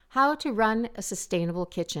How to run a sustainable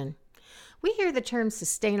kitchen. We hear the term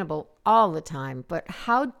sustainable all the time, but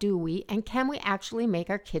how do we and can we actually make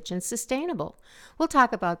our kitchen sustainable? We'll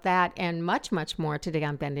talk about that and much, much more today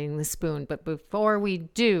on Bending the Spoon. But before we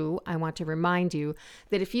do, I want to remind you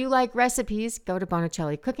that if you like recipes, go to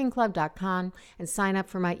BonicelliCookingClub.com and sign up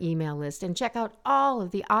for my email list and check out all of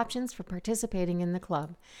the options for participating in the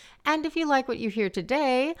club. And if you like what you hear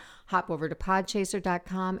today, hop over to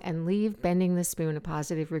Podchaser.com and leave Bending the Spoon a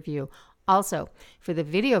positive review. Also, for the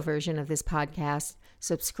video version of this podcast,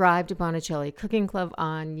 subscribe to Bonicelli Cooking Club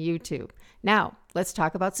on YouTube. Now, let's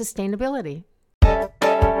talk about sustainability.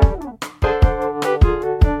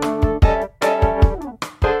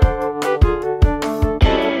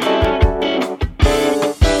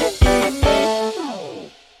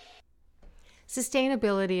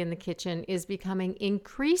 Sustainability in the kitchen is becoming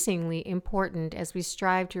increasingly important as we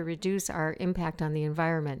strive to reduce our impact on the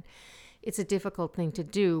environment. It's a difficult thing to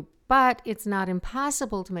do, but it's not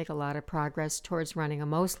impossible to make a lot of progress towards running a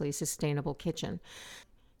mostly sustainable kitchen.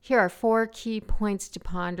 Here are 4 key points to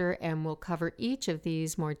ponder, and we'll cover each of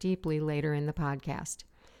these more deeply later in the podcast.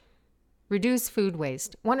 Reduce food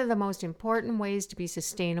waste. One of the most important ways to be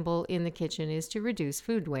sustainable in the kitchen is to reduce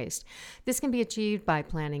food waste. This can be achieved by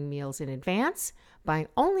planning meals in advance, buying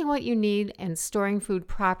only what you need, and storing food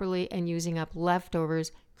properly and using up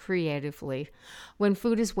leftovers creatively. When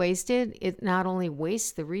food is wasted, it not only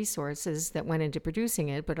wastes the resources that went into producing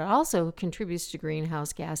it, but it also contributes to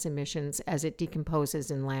greenhouse gas emissions as it decomposes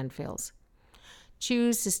in landfills.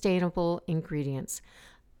 Choose sustainable ingredients.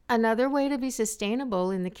 Another way to be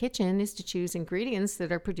sustainable in the kitchen is to choose ingredients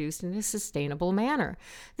that are produced in a sustainable manner.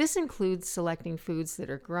 This includes selecting foods that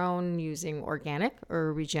are grown using organic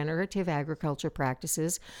or regenerative agriculture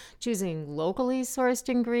practices, choosing locally sourced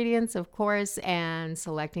ingredients, of course, and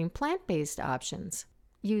selecting plant-based options.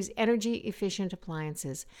 Use energy-efficient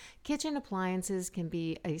appliances. Kitchen appliances can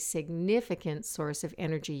be a significant source of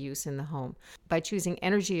energy use in the home. By choosing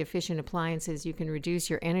energy-efficient appliances, you can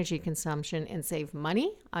reduce your energy consumption and save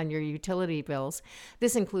money on your utility bills.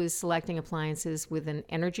 This includes selecting appliances with an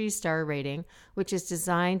Energy Star rating, which is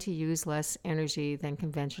designed to use less energy than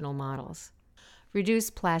conventional models.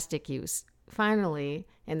 Reduce plastic use. Finally,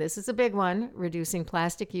 and this is a big one, reducing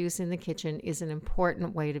plastic use in the kitchen is an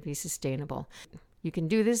important way to be sustainable. You can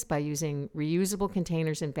do this by using reusable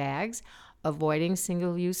containers and bags, avoiding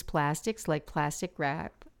single-use plastics like plastic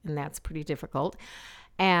wrap, and that's pretty difficult,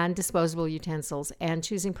 and disposable utensils, and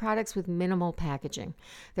choosing products with minimal packaging.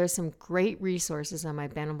 There's some great resources on my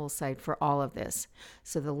Bendable site for all of this,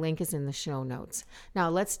 so the link is in the show notes. Now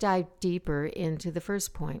let's dive deeper into the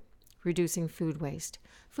first point, reducing food waste.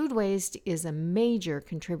 Food waste is a major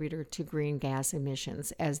contributor to green gas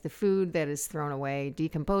emissions as the food that is thrown away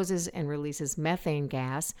decomposes and releases methane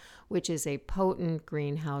gas, which is a potent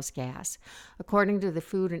greenhouse gas. According to the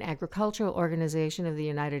Food and Agricultural Organization of the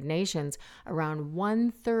United Nations, around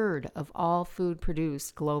 1/3 of all food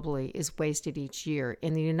produced globally is wasted each year.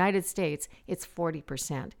 In the United States, it's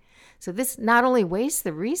 40%. So this not only wastes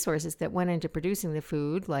the resources that went into producing the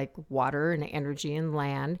food, like water and energy and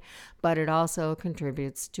land, but it also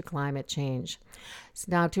contributes to climate change. So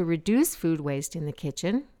now, to reduce food waste in the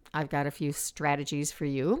kitchen, I've got a few strategies for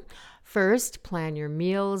you. First, plan your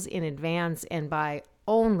meals in advance and buy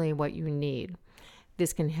only what you need.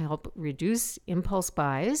 This can help reduce impulse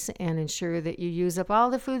buys and ensure that you use up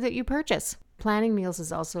all the food that you purchase. Planning meals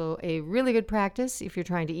is also a really good practice if you're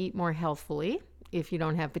trying to eat more healthfully. If you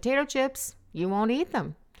don't have potato chips, you won't eat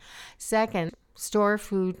them. Second, store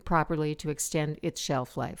food properly to extend its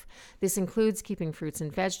shelf life. This includes keeping fruits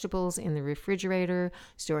and vegetables in the refrigerator,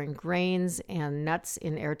 storing grains and nuts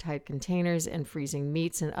in airtight containers, and freezing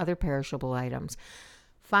meats and other perishable items.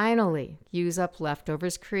 Finally, use up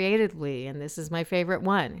leftovers creatively, and this is my favorite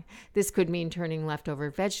one. This could mean turning leftover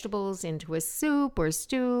vegetables into a soup or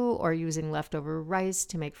stew, or using leftover rice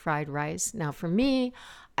to make fried rice. Now, for me,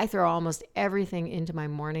 I throw almost everything into my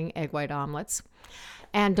morning egg white omelets.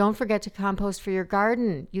 And don't forget to compost for your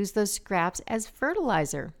garden. Use those scraps as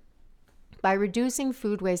fertilizer. By reducing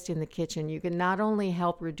food waste in the kitchen, you can not only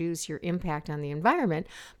help reduce your impact on the environment,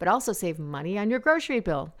 but also save money on your grocery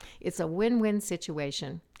bill. It's a win-win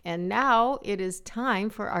situation. And now it is time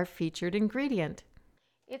for our featured ingredient.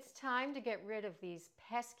 It's time to get rid of these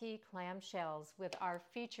pesky clamshells with our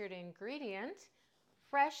featured ingredient,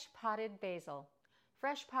 fresh potted basil.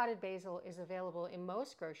 Fresh potted basil is available in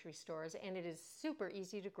most grocery stores, and it is super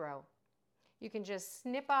easy to grow. You can just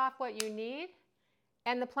snip off what you need,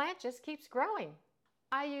 and the plant just keeps growing.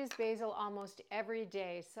 I use basil almost every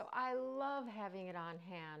day, so I love having it on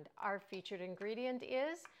hand. Our featured ingredient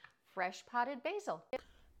is fresh potted basil.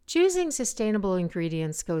 Choosing sustainable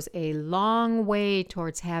ingredients goes a long way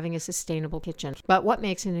towards having a sustainable kitchen. But what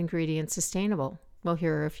makes an ingredient sustainable? Well,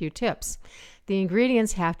 here are a few tips. The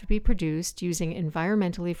ingredients have to be produced using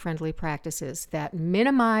environmentally friendly practices that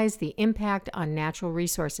minimize the impact on natural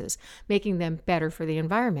resources, making them better for the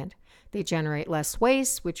environment. They generate less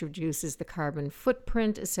waste, which reduces the carbon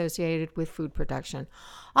footprint associated with food production.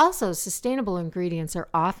 Also, sustainable ingredients are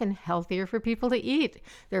often healthier for people to eat.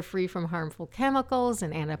 They're free from harmful chemicals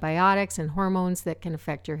and antibiotics and hormones that can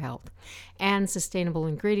affect your health. And sustainable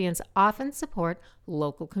ingredients often support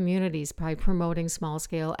local communities by promoting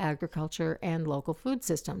small-scale agriculture and local food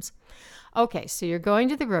systems. Okay, so you're going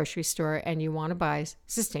to the grocery store and you want to buy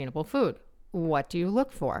sustainable food. What do you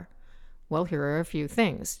look for? Well, here are a few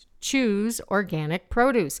things. Choose organic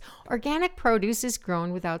produce. Organic produce is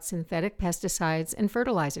grown without synthetic pesticides and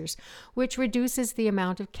fertilizers, which reduces the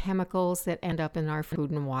amount of chemicals that end up in our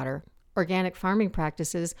food and water. Organic farming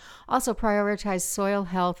practices also prioritize soil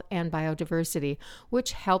health and biodiversity,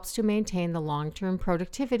 which helps to maintain the long-term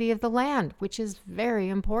productivity of the land, which is very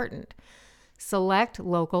important. Select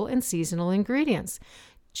local and seasonal ingredients.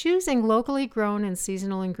 Choosing locally grown and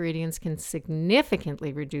seasonal ingredients can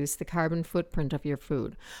significantly reduce the carbon footprint of your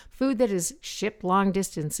food. Food that is shipped long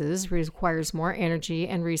distances requires more energy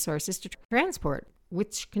and resources to transport,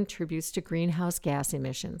 which contributes to greenhouse gas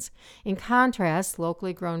emissions. In contrast,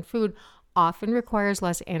 locally grown food often requires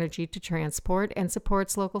less energy to transport and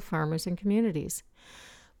supports local farmers and communities.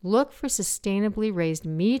 Look for sustainably raised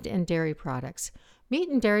meat and dairy products. Meat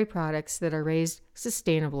and dairy products that are raised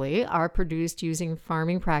sustainably are produced using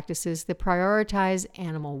farming practices that prioritize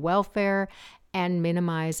animal welfare and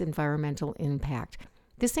minimize environmental impact.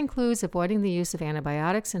 This includes avoiding the use of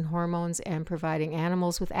antibiotics and hormones and providing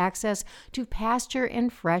animals with access to pasture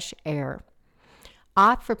and fresh air.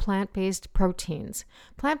 Opt for plant-based proteins.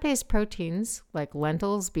 Plant-based proteins like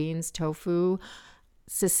lentils, beans, tofu,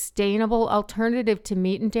 sustainable alternative to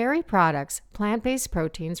meat and dairy products. Plant-based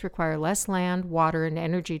proteins require less land, water, and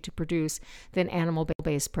energy to produce than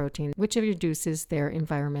animal-based protein, which reduces their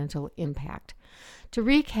environmental impact. To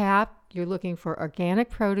recap, you're looking for organic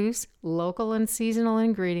produce, local and seasonal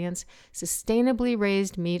ingredients, sustainably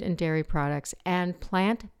raised meat and dairy products, and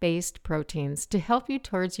plant-based proteins to help you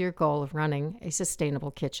towards your goal of running a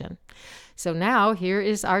sustainable kitchen. So now here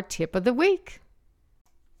is our tip of the week.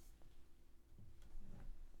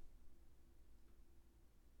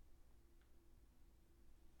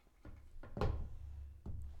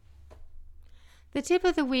 The tip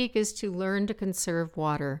of the week is to learn to conserve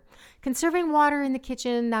water. Conserving water in the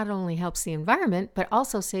kitchen not only helps the environment, but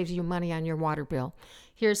also saves you money on your water bill.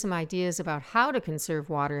 Here are some ideas about how to conserve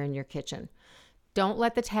water in your kitchen. Don't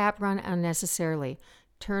let the tap run unnecessarily.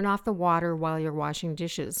 Turn off the water while you're washing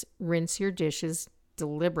dishes. Rinse your dishes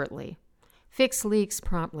deliberately. Fix leaks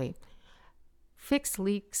promptly.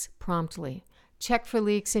 Check for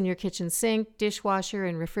leaks in your kitchen sink, dishwasher,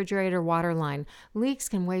 and refrigerator water line. Leaks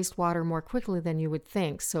can waste water more quickly than you would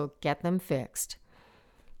think, so get them fixed.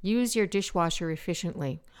 Use your dishwasher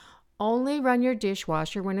efficiently. Only run your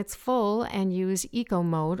dishwasher when it's full and use eco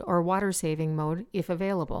mode or water saving mode if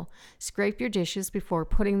available. Scrape your dishes before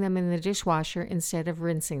putting them in the dishwasher instead of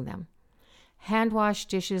rinsing them. Hand wash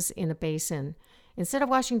dishes in a basin. Instead of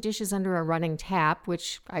washing dishes under a running tap,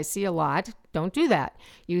 which I see a lot, don't do that.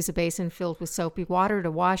 Use a basin filled with soapy water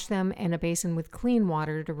to wash them and a basin with clean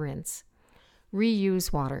water to rinse.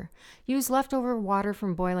 Reuse water. Use leftover water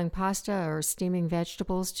from boiling pasta or steaming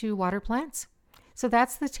vegetables to water plants. So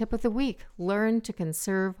that's the tip of the week. Learn to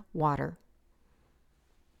conserve water.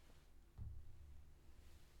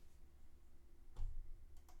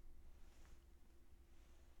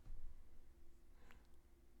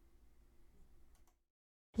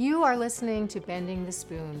 You are listening to Bending the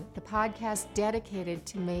Spoon, the podcast dedicated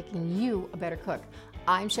to making you a better cook.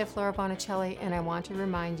 I'm Chef Laura Bonicelli, and I want to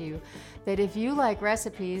remind you that if you like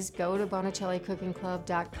recipes, go to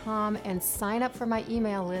BonicelliCookingClub.com and sign up for my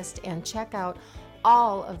email list and check out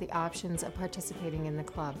all of the options of participating in the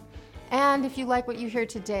club. And if you like what you hear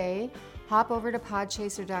today, hop over to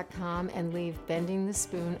Podchaser.com and leave Bending the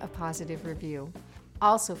Spoon a positive review.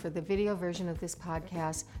 Also, for the video version of this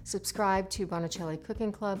podcast, subscribe to Bonicelli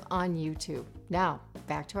Cooking Club on YouTube. Now,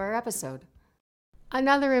 back to our episode.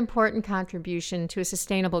 Another important contribution to a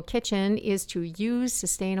sustainable kitchen is to use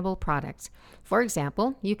sustainable products. For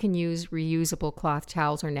example, you can use reusable cloth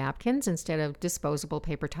towels or napkins instead of disposable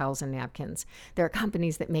paper towels and napkins. There are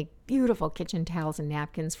companies that make beautiful kitchen towels and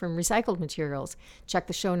napkins from recycled materials. Check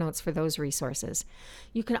the show notes for those resources.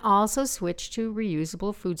 You can also switch to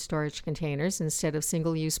reusable food storage containers instead of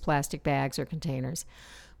single-use plastic bags or containers.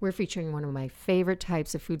 We're featuring one of my favorite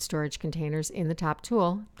types of food storage containers in the top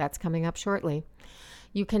tool. That's coming up shortly.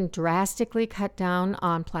 You can drastically cut down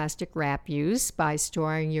on plastic wrap use by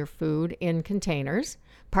storing your food in containers.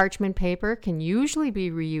 Parchment paper can usually be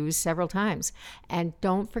reused several times. And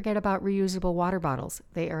don't forget about reusable water bottles.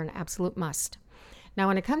 They are an absolute must. Now,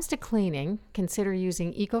 when it comes to cleaning, consider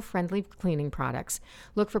using eco-friendly cleaning products.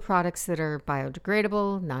 Look for products that are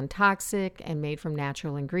biodegradable, non-toxic, and made from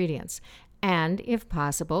natural ingredients. And, if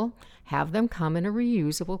possible, have them come in a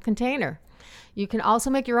reusable container. You can also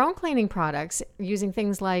make your own cleaning products using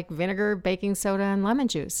things like vinegar, baking soda, and lemon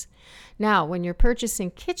juice. Now, when you're purchasing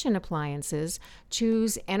kitchen appliances,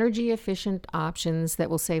 choose energy-efficient options that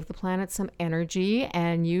will save the planet some energy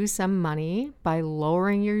and use some money by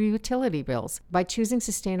lowering your utility bills. By choosing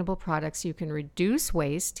sustainable products, you can reduce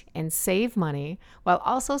waste and save money while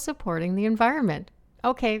also supporting the environment.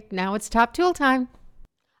 Okay, now it's top tool time.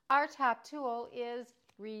 Our top tool is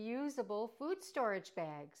reusable food storage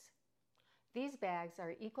bags. These bags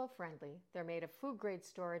are eco-friendly. They're made of food-grade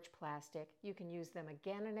storage plastic. You can use them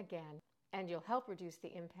again and again, and you'll help reduce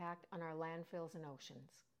the impact on our landfills and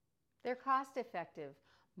oceans. They're cost-effective.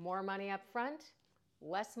 More money up front,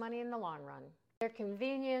 less money in the long run. They're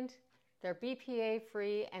convenient, they're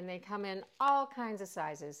BPA-free, and they come in all kinds of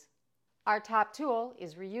sizes. Our top tool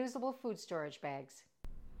is reusable food storage bags.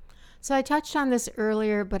 So I touched on this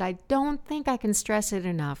earlier, but I don't think I can stress it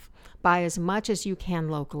enough. Buy as much as you can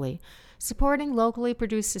locally. Supporting locally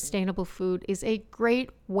produced sustainable food is a great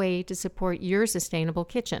way to support your sustainable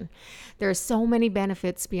kitchen. There are so many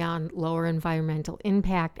benefits beyond lower environmental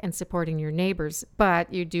impact and supporting your neighbors,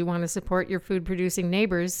 but you do want to support your food-producing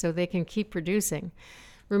neighbors so they can keep producing.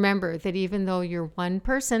 Remember that even though you're one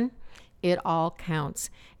person, it all counts,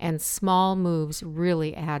 and small moves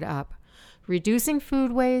really add up. Reducing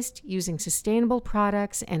food waste, using sustainable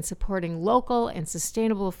products, and supporting local and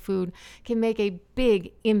sustainable food can make a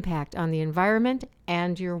big impact on the environment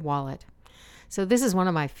and your wallet. So this is one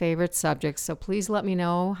of my favorite subjects, so please let me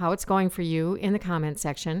know how it's going for you in the comment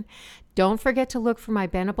section. Don't forget to look for my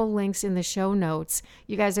bendable links in the show notes.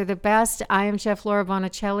 You guys are the best. I am Chef Laura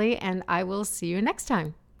Bonicelli, and I will see you next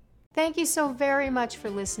time. Thank you so very much for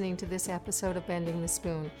listening to this episode of Bending the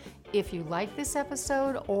Spoon. If you like this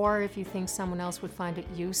episode, or if you think someone else would find it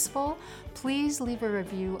useful, please leave a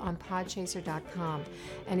review on podchaser.com.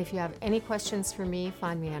 And if you have any questions for me,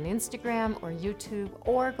 find me on Instagram or YouTube,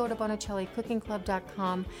 or go to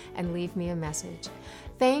bonicellicookingclub.com and leave me a message.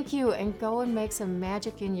 Thank you, and go and make some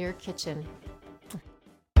magic in your kitchen.